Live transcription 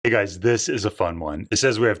Hey guys, this is a fun one. It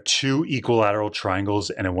says we have two equilateral triangles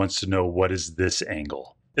and it wants to know what is this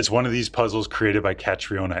angle. It's one of these puzzles created by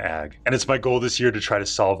Catriona Ag, and it's my goal this year to try to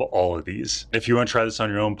solve all of these. If you want to try this on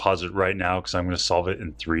your own, pause it right now because I'm going to solve it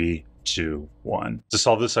in 3, 2, 1. To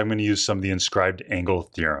solve this, I'm going to use some of the inscribed angle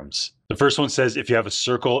theorems. The first one says if you have a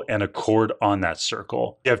circle and a chord on that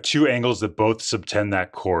circle, you have two angles that both subtend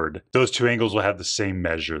that chord. Those two angles will have the same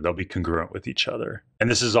measure. They'll be congruent with each other. And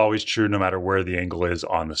this is always true no matter where the angle is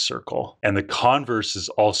on the circle. And the converse is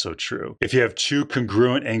also true. If you have two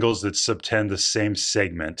congruent angles that subtend the same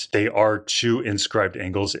segment, they are two inscribed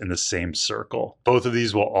angles in the same circle. Both of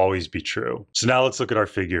these will always be true. So now let's look at our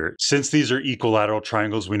figure. Since these are equilateral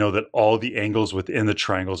triangles, we know that all the angles within the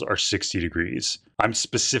triangles are 60 degrees. I'm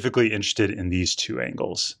specifically interested in these two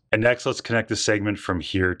angles. And next, let's connect the segment from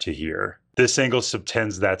here to here. This angle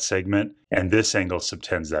subtends that segment, and this angle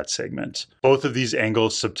subtends that segment. Both of these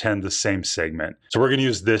angles subtend the same segment. So we're going to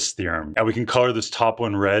use this theorem, and we can color this top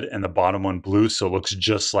one red and the bottom one blue so it looks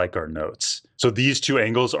just like our notes. So these two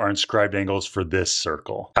angles are inscribed angles for this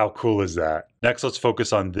circle. How cool is that? Next, let's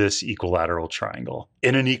focus on this equilateral triangle.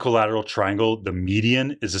 In an equilateral triangle, the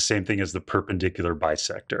median is the same thing as the perpendicular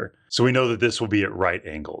bisector. So we know that this will be at right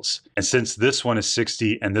angles. And since this one is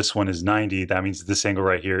 60 and this one is 90, that means this angle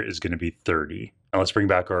right here is going to be 30. Now let's bring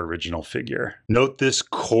back our original figure. Note this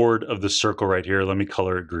chord of the circle right here. Let me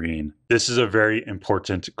color it green. This is a very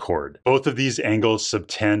important chord. Both of these angles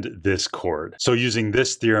subtend this chord. So using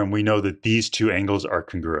this theorem, we know that these two angles are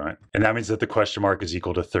congruent. And that means that the question mark is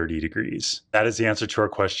equal to 30 degrees. That is the answer to our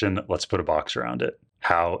question. Let's put a box around it.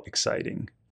 How exciting.